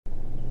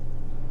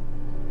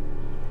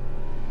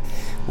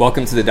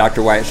Welcome to the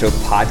Dr. Wyatt Show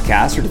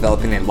podcast, where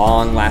developing a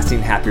long-lasting,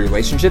 happy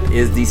relationship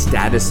is the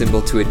status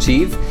symbol to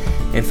achieve,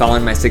 and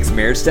following my 6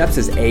 marriage steps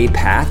is a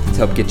path to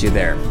help get you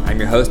there. I'm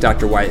your host,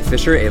 Dr. Wyatt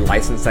Fisher, a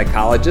licensed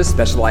psychologist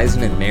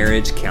specializing in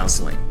marriage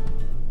counseling.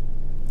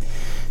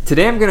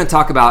 Today I'm going to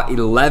talk about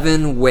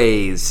 11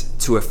 ways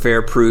to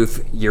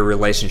affair-proof your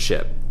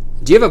relationship.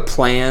 Do you have a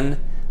plan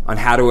on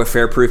how to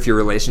affair-proof your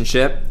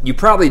relationship? You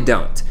probably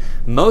don't.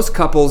 Most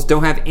couples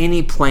don't have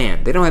any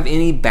plan. They don't have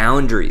any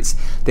boundaries.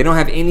 They don't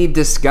have any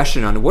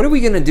discussion on what are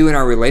we going to do in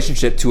our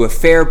relationship to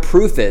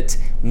affair-proof it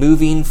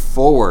moving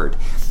forward.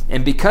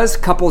 And because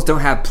couples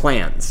don't have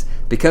plans,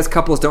 because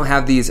couples don't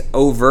have these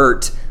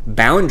overt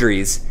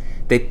boundaries,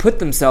 they put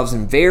themselves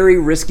in very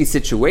risky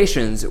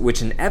situations,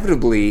 which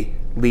inevitably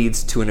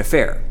leads to an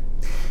affair.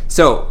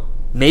 So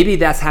maybe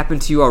that's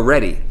happened to you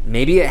already.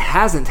 Maybe it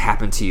hasn't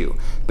happened to you,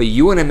 but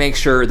you want to make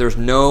sure there's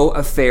no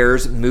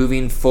affairs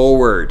moving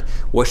forward.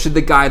 What should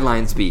the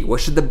guidelines be? What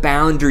should the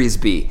boundaries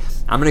be?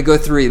 I'm going to go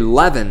through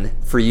 11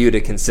 for you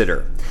to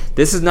consider.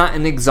 This is not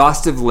an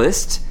exhaustive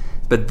list,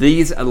 but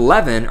these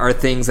 11 are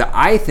things that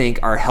I think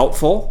are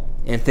helpful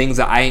and things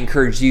that I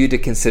encourage you to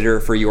consider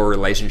for your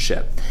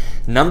relationship.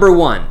 Number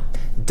 1,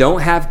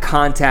 don't have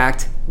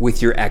contact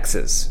with your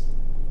exes.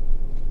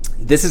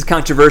 This is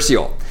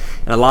controversial,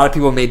 and a lot of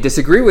people may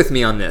disagree with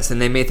me on this,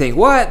 and they may think,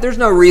 what? There's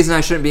no reason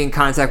I shouldn't be in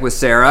contact with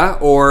Sarah,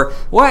 or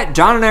what?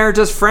 John and I are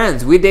just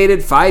friends. We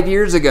dated 5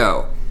 years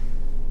ago.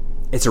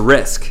 It's a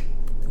risk.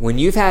 When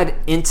you've had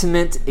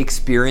intimate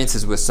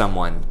experiences with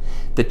someone,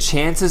 the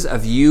chances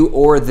of you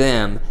or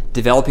them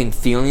developing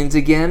feelings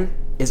again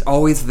is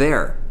always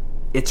there.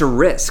 It's a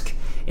risk.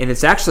 And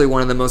it's actually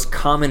one of the most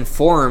common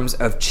forms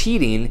of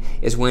cheating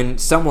is when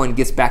someone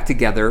gets back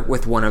together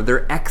with one of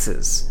their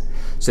exes.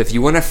 So if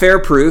you want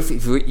affair-proof,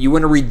 if you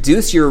want to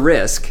reduce your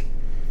risk,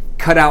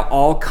 cut out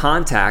all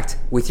contact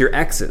with your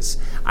exes.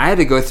 I had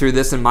to go through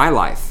this in my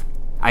life.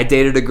 I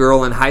dated a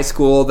girl in high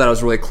school that I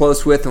was really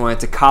close with and went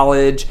to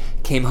college,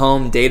 came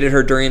home, dated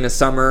her during the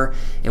summer,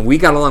 and we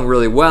got along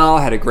really well,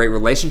 had a great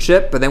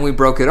relationship, but then we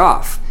broke it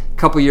off. A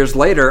couple years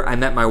later, I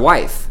met my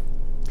wife.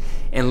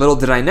 And little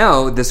did I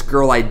know, this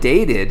girl I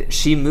dated,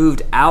 she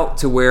moved out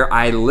to where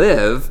I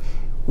live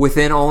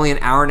within only an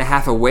hour and a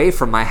half away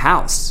from my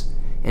house.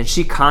 And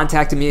she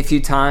contacted me a few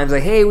times,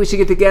 like, hey, we should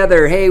get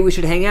together. Hey, we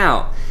should hang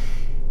out.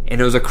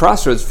 And it was a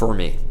crossroads for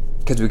me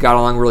because we got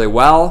along really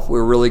well. We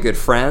were really good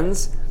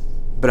friends.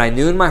 But I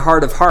knew in my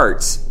heart of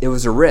hearts it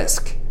was a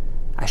risk.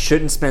 I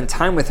shouldn't spend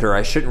time with her.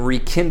 I shouldn't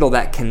rekindle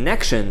that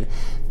connection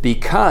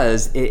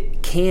because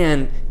it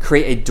can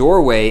create a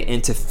doorway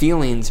into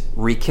feelings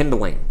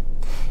rekindling.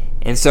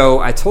 And so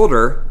I told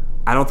her,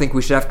 I don't think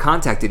we should have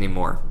contact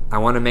anymore. I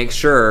want to make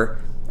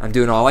sure I'm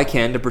doing all I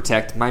can to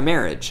protect my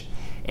marriage.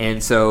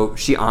 And so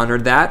she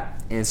honored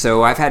that. And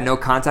so I've had no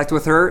contact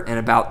with her in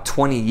about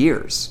 20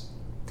 years.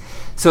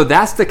 So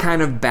that's the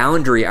kind of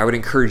boundary I would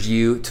encourage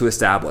you to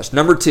establish.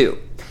 Number 2,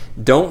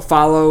 don't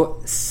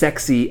follow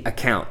sexy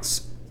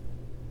accounts.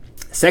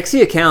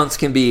 Sexy accounts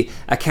can be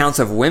accounts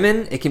of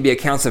women. It can be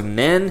accounts of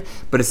men.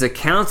 But it's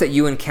accounts that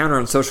you encounter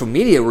on social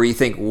media where you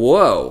think,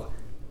 whoa,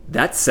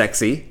 that's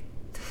sexy.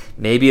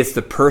 Maybe it's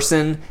the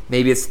person,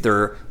 maybe it's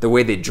the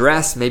way they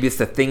dress, maybe it's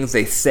the things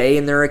they say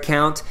in their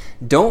account.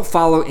 Don't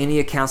follow any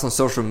accounts on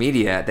social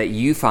media that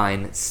you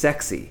find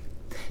sexy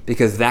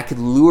because that could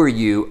lure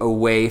you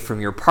away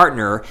from your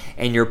partner,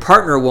 and your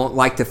partner won't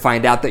like to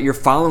find out that you're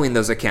following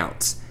those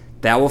accounts.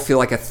 That will feel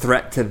like a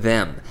threat to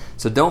them.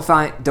 So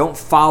don't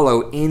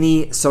follow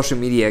any social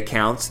media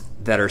accounts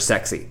that are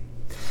sexy.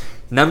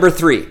 Number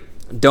 3,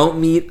 don't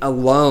meet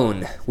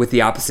alone with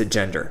the opposite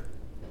gender.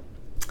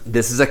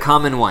 This is a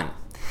common one.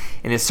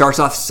 And it starts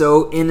off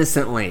so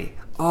innocently.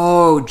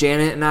 Oh,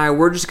 Janet and I,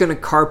 we're just going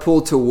to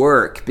carpool to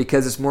work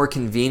because it's more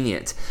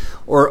convenient.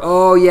 Or,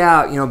 oh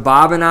yeah,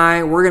 Bob and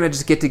I, we're going to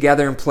just get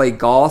together and play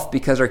golf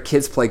because our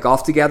kids play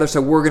golf together, so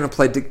we're going to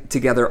play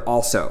together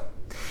also.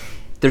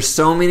 There's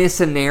so many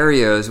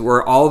scenarios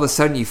where all of a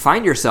sudden you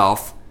find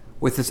yourself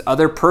with this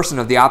other person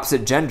of the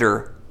opposite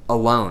gender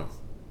alone.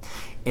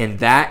 And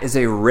that is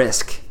a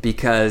risk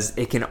because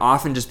it can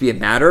often just be a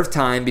matter of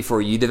time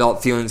before you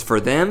develop feelings for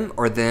them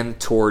or them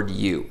toward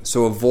you.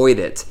 So avoid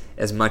it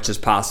as much as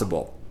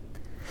possible.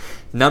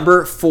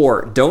 Number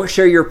 4, don't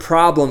share your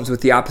problems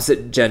with the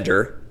opposite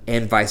gender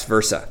and vice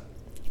versa.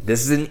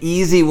 This is an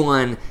easy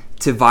one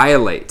to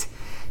violate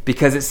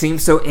because it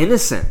seems so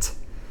innocent.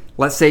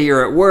 Let's say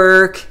you're at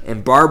work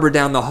and Barbara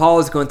down the hall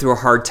is going through a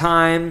hard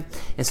time,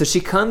 and so she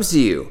comes to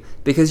you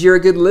because you're a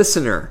good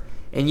listener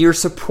and you're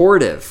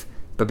supportive.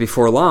 But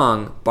before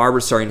long,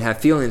 Barbara's starting to have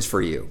feelings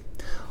for you.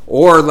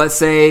 Or let's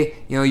say,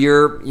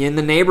 you're in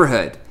the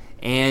neighborhood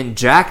and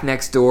Jack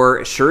next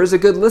door sure is a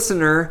good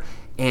listener,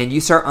 and you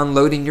start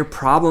unloading your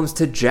problems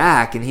to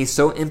Jack, and he's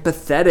so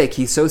empathetic,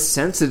 he's so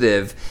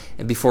sensitive,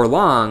 and before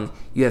long,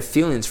 you have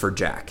feelings for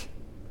Jack.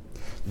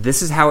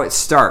 This is how it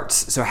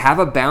starts. So have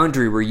a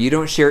boundary where you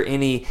don't share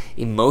any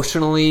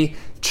emotionally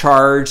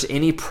charged,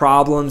 any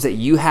problems that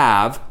you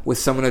have with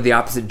someone of the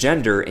opposite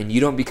gender, and you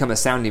don't become a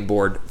sounding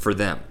board for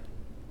them.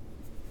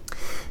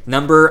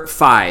 Number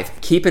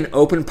 5, keep an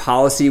open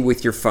policy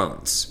with your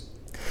phones.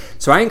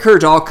 So I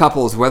encourage all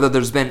couples, whether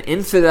there's been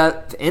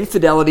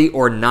infidelity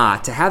or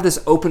not, to have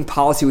this open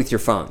policy with your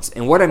phones.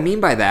 And what I mean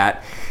by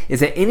that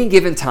is at any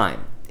given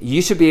time,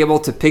 you should be able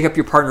to pick up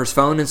your partner's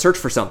phone and search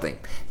for something.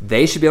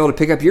 They should be able to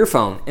pick up your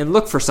phone and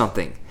look for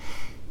something.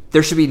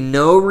 There should be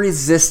no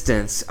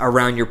resistance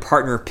around your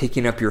partner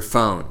picking up your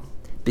phone.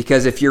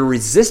 Because if you're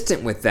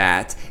resistant with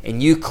that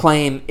and you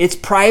claim it's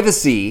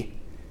privacy,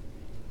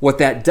 what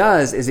that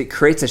does is it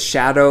creates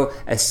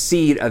a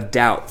seed of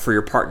doubt for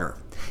your partner.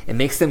 It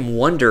makes them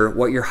wonder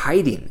what you're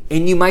hiding.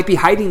 And you might be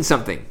hiding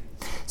something.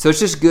 So it's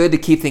just good to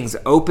keep things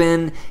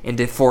open and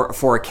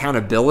for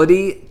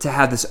accountability to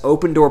have this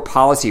open door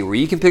policy where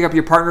you can pick up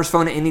your partner's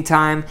phone at any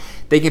time.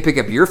 They can pick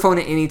up your phone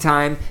at any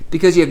time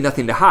because you have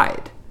nothing to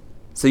hide.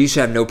 So you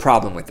should have no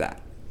problem with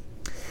that.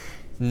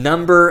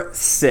 Number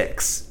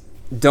 6.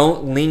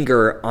 Don't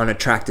linger on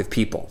attractive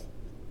people.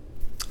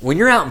 When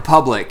you're out in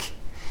public,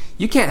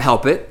 you can't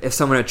help it if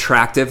someone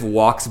attractive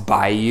walks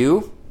by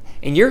you.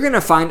 And you're going to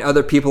find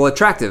other people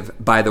attractive,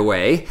 by the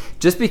way.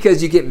 Just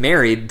because you get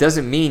married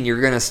doesn't mean you're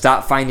going to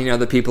stop finding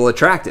other people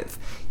attractive.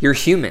 You're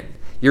human.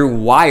 You're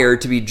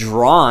wired to be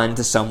drawn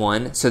to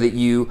someone so that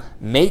you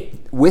mate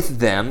with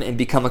them and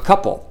become a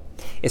couple.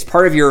 It's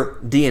part of your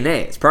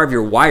DNA. It's part of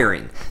your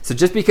wiring. So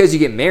just because you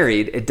get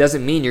married, it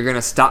doesn't mean you're going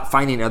to stop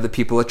finding other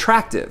people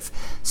attractive.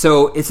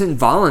 So it's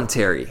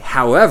involuntary.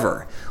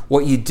 However,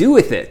 what you do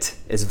with it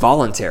is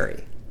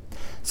voluntary.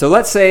 So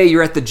let's say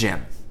you're at the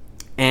gym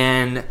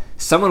and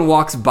someone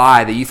walks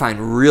by that you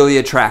find really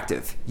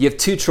attractive. You have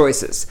 2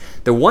 choices.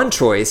 The one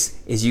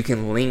choice is you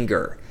can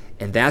linger.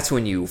 And that's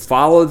when you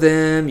follow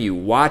them, you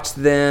watch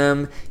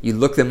them, you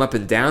look them up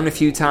and down a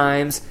few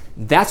times.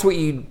 That's what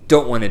you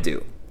don't want to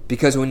do.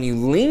 Because when you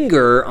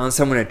linger on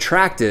someone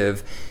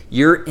attractive,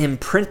 you're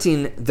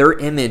imprinting their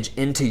image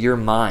into your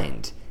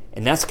mind.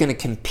 And that's going to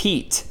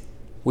compete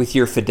with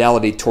your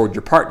fidelity toward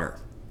your partner.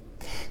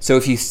 So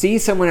if you see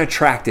someone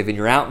attractive and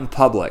you're out in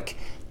public,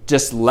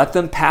 just let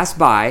them pass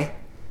by,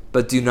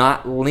 but do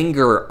not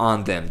linger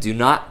on them. Do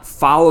not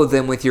follow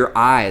them with your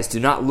eyes. Do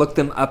not look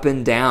them up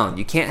and down.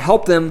 You can't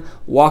help them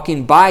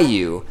walking by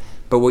you,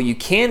 but what you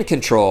can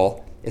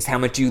control is how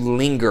much you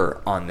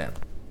linger on them.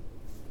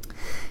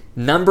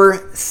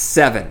 Number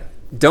 7,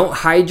 don't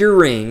hide your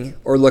ring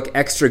or look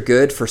extra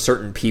good for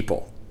certain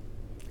people.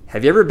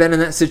 Have you ever been in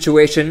that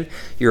situation?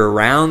 You're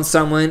around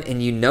someone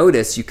and you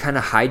notice you kind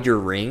of hide your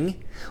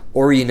ring,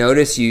 or you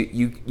notice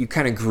you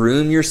kind of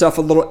groom yourself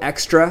a little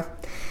extra.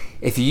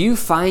 If you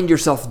find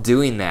yourself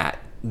doing that,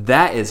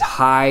 that is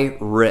high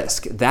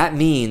risk. That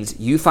means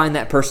you find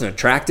that person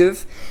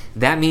attractive.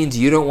 That means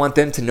you don't want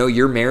them to know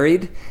you're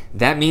married.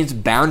 That means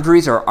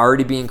boundaries are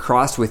already being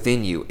crossed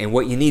within you. And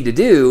what you need to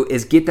do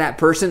is get that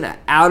person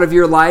out of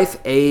your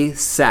life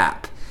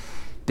ASAP,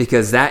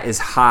 because that is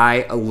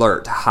high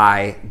alert,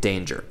 high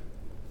danger.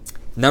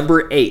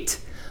 Number 8,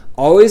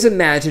 always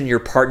imagine your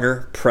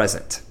partner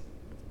present.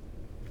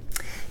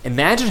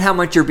 Imagine how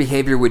much your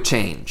behavior would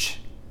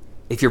change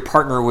if your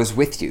partner was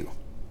with you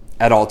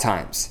at all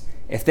times.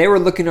 If they were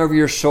looking over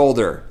your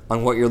shoulder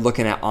on what you're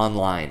looking at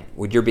online,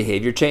 would your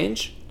behavior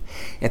change?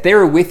 If they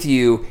were with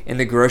you in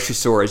the grocery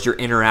store as you're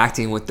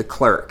interacting with the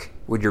clerk,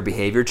 would your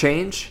behavior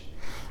change?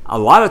 A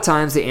lot of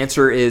times the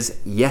answer is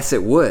yes,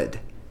 it would.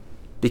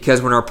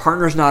 Because when our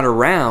partner's not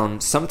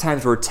around,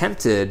 sometimes we're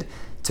tempted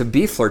to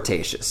be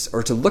flirtatious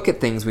or to look at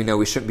things we know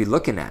we shouldn't be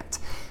looking at.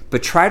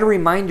 But try to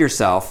remind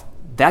yourself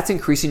that's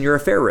increasing your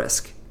affair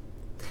risk.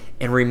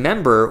 And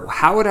remember,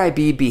 how would I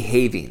be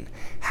behaving?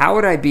 How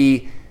would I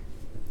be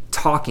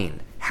talking?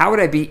 How would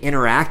I be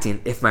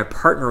interacting if my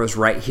partner was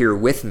right here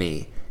with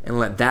me? And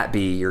let that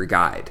be your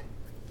guide.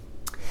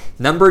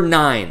 Number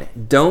 9,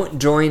 don't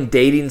join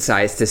dating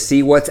sites to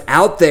see what's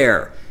out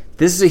there.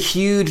 This is a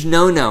huge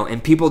no-no,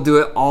 and people do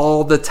it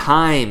all the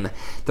time.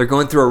 They're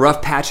going through a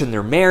rough patch in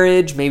their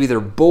marriage. Maybe they're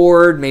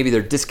bored. Maybe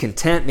they're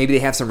discontent. Maybe they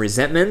have some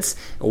resentments.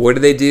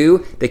 What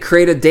do? They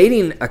create a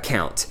dating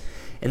account.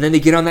 And then they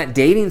get on that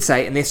dating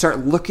site and they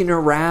start looking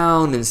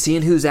around and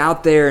seeing who's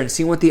out there and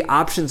seeing what the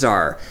options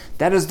are.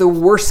 That is the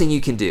worst thing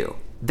you can do.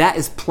 That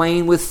is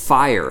playing with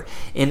fire.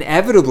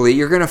 Inevitably,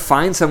 you're going to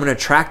find someone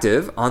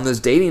attractive on those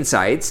dating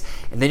sites,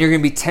 and then you're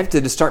going to be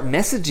tempted to start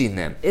messaging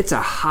them. It's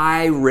a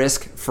high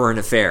risk for an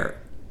affair.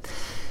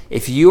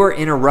 If you are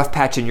in a rough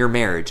patch in your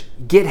marriage,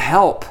 get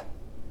help.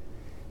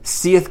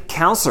 See a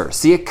counselor,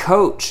 see a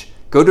coach,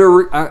 go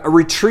to a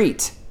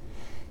retreat.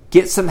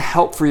 Get some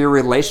help for your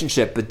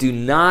relationship, but do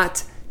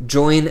not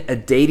join a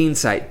dating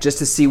site just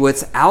to see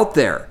what's out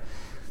there.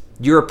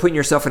 You are putting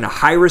yourself in a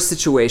high-risk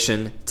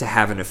situation to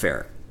have an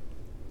affair.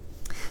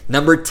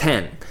 Number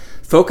 10,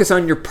 focus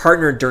on your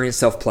partner during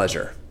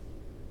self-pleasure.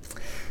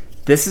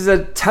 This is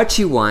a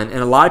touchy one, and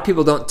a lot of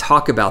people don't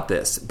talk about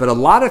this, but a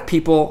lot of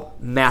people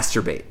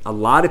masturbate. A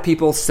lot of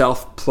people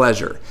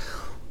self-pleasure.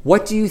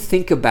 What do you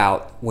think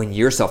about when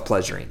you're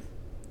self-pleasuring?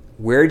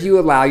 Where do you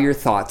allow your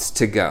thoughts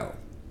to go?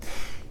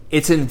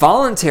 It's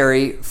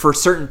involuntary for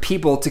certain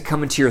people to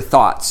come into your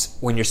thoughts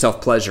when you're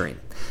self-pleasuring.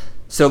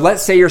 So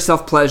let's say you're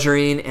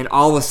self-pleasuring and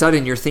all of a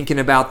sudden you're thinking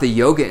about the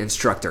yoga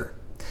instructor,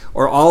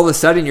 or all of a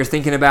sudden you're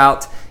thinking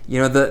about,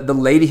 the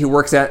lady who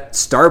works at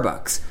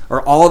Starbucks,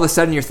 or all of a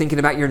sudden you're thinking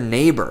about your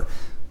neighbor.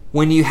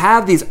 When you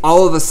have these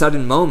all of a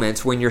sudden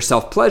moments when you're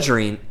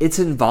self-pleasuring, it's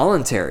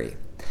involuntary.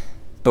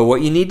 But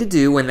what you need to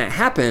do when that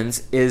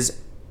happens is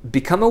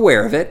become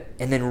aware of it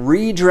and then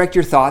redirect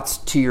your thoughts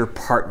to your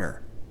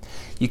partner.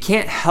 You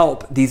can't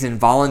help these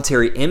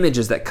involuntary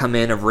images that come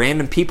in of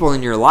random people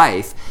in your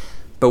life,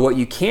 but what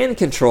you can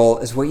control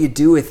is what you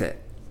do with it.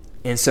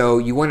 And so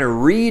you want to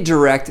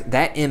redirect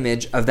that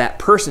image of that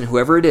person,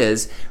 whoever it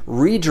is,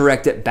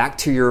 redirect it back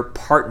to your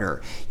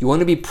partner. You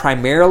want to be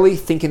primarily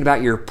thinking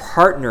about your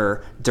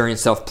partner during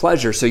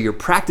self-pleasure, so you're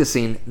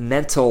practicing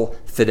mental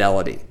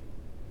fidelity.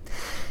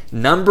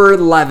 Number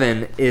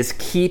 11 is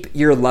keep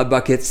your love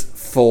buckets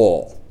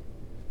full.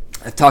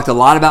 I've talked a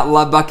lot about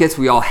love buckets.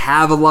 We all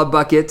have a love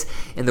bucket,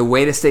 and the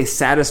way to stay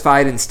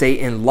satisfied and stay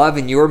in love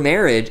in your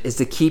marriage is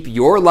to keep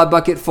your love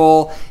bucket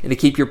full and to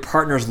keep your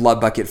partner's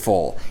love bucket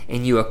full.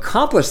 And you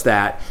accomplish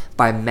that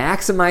by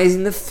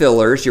maximizing the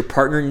fillers your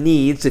partner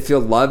needs to feel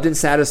loved and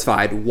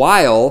satisfied,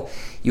 while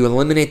you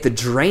eliminate the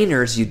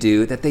drainers you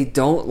do that they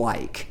don't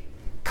like.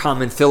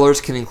 Common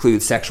fillers can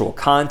include sexual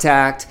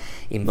contact,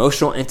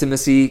 emotional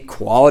intimacy,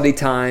 quality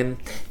time.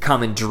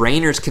 Common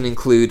drainers can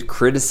include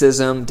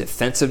criticism,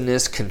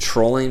 defensiveness,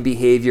 controlling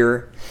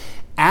behavior.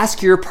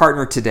 Ask your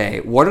partner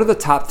today, what are the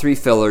top 3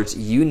 fillers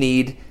you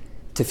need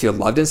to feel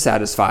loved and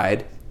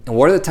satisfied? And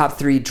what are the top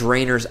 3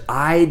 drainers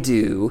I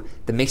do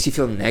that makes you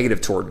feel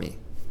negative toward me?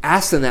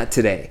 Ask them that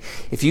today.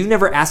 If you've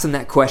never asked them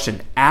that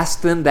question,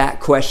 ask them that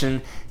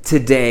question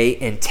today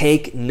and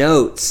take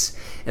notes.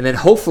 And then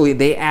hopefully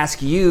they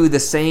ask you the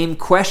same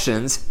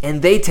questions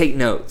and they take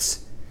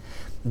notes.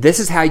 This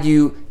is how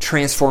you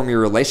transform your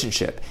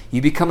relationship.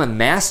 You become a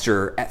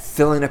master at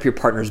filling up your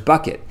partner's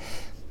bucket.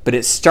 But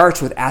it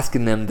starts with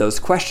asking them those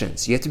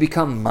questions. You have to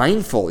become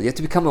mindful. You have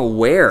to become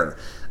aware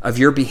of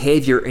your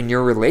behavior in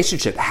your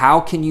relationship.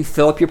 How can you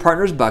fill up your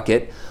partner's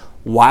bucket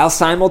while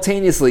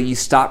simultaneously you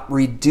stop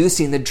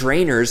reducing the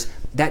drainers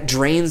that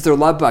drains their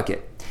love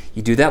bucket?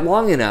 You do that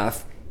long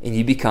enough and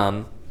you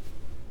become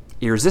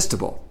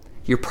irresistible.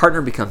 Your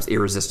partner becomes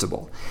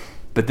irresistible.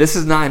 But this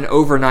is not an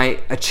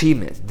overnight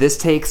achievement. This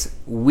takes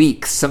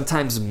weeks,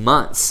 sometimes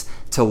months,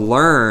 to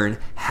learn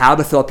how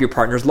to fill up your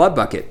partner's love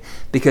bucket.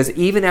 Because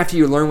even after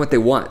you learn what they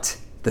want,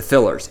 the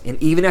fillers,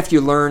 and even after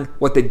you learn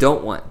what they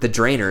don't want, the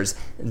drainers,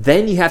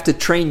 then you have to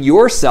train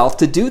yourself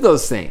to do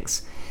those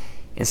things.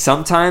 And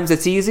sometimes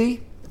it's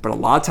easy, but a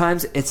lot of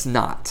times it's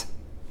not.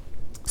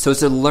 So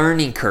it's a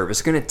learning curve.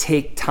 It's going to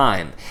take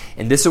time.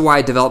 And this is why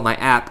I developed my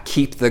app,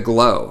 Keep the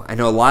Glow. I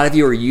know a lot of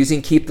you are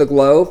using Keep the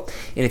Glow.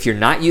 And if you're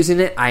not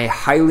using it, I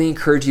highly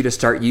encourage you to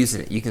start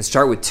using it. You can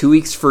start with 2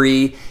 weeks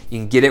free. You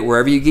can get it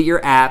wherever you get your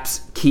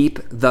apps.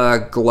 Keep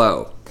the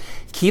Glow.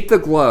 Keep the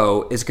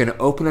Glow is going to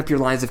open up your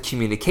lines of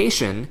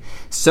communication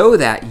so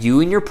that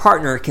you and your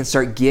partner can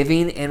start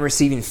giving and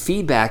receiving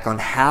feedback on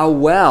how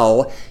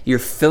well you're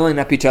filling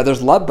up each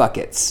other's love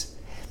buckets.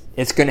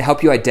 It's going to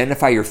help you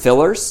identify your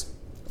fillers.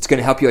 It's going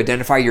to help you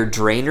identify your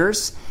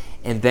drainers,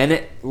 and then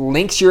it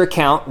links your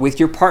account with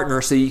your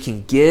partner so you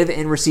can give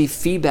and receive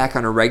feedback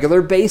on a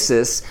regular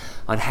basis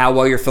on how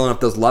well you're filling up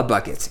those love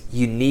buckets.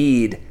 You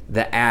need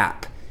the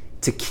app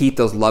to keep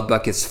those love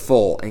buckets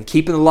full. And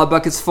keeping the love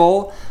buckets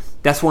full,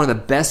 that's one of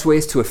the best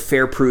ways to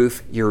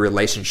affair-proof your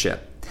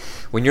relationship.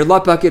 When your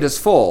love bucket is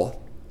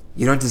full,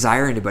 you don't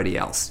desire anybody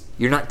else.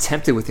 You're not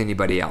tempted with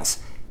anybody else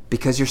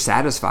because you're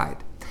satisfied.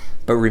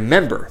 But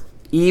remember,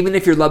 even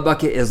if your love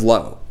bucket is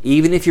low,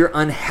 even if you're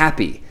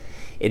unhappy,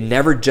 it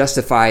never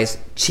justifies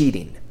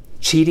cheating.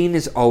 Cheating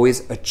is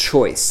always a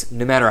choice,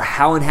 no matter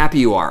how unhappy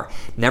you are.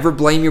 Never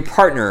blame your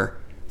partner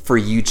for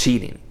you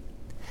cheating.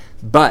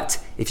 But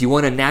if you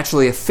want to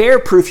naturally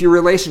affair-proof your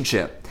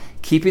relationship,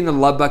 keeping the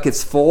love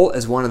buckets full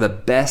is one of the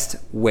best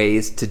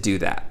ways to do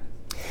that.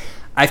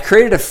 I've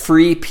created a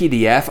free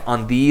PDF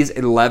on these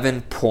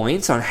 11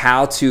 points on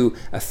how to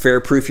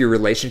affair-proof your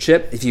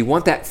relationship. If you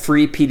want that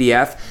free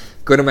PDF,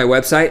 go to my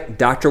website,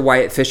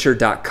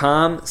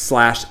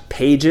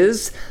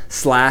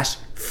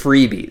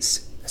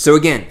 drwyattfisher.com/pages/freebies. So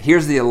again,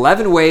 here's the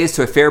 11 ways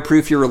to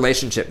affair-proof your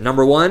relationship.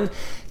 Number 1,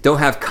 don't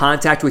have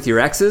contact with your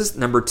exes.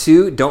 Number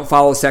 2, don't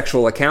follow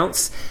sexual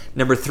accounts.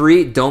 Number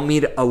 3, don't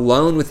meet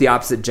alone with the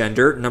opposite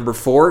gender. Number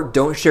 4,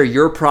 don't share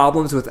your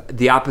problems with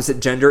the opposite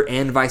gender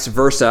and vice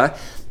versa.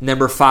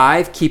 Number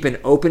 5, keep an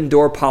open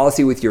door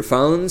policy with your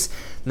phones.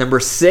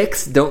 Number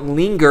 6, don't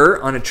linger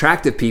on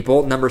attractive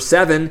people. Number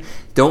 7,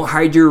 don't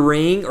hide your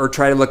ring or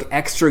try to look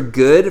extra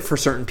good for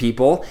certain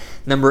people.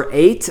 Number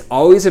 8,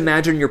 always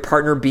imagine your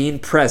partner being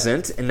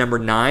present. And number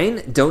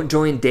 9, don't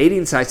join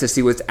dating sites to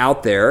see what's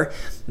out there.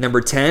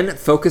 Number 10,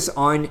 focus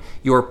on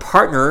your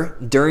partner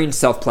during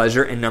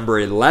self-pleasure. And number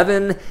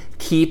 11,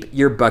 keep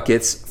your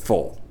buckets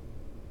full.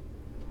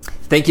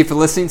 Thank you for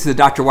listening to the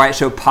Dr. Wyatt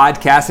Show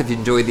podcast. If you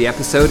enjoyed the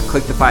episode,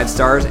 click the 5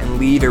 stars and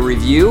leave a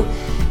review.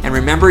 And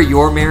remember,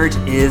 your marriage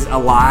is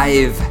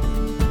alive.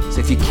 So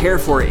if you care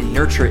for it and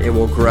nurture it, it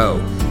will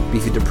grow. But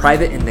if you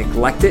deprive it and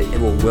neglect it,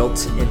 it will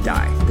wilt and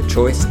die. The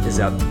choice is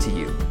up to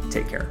you.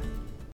 Take care.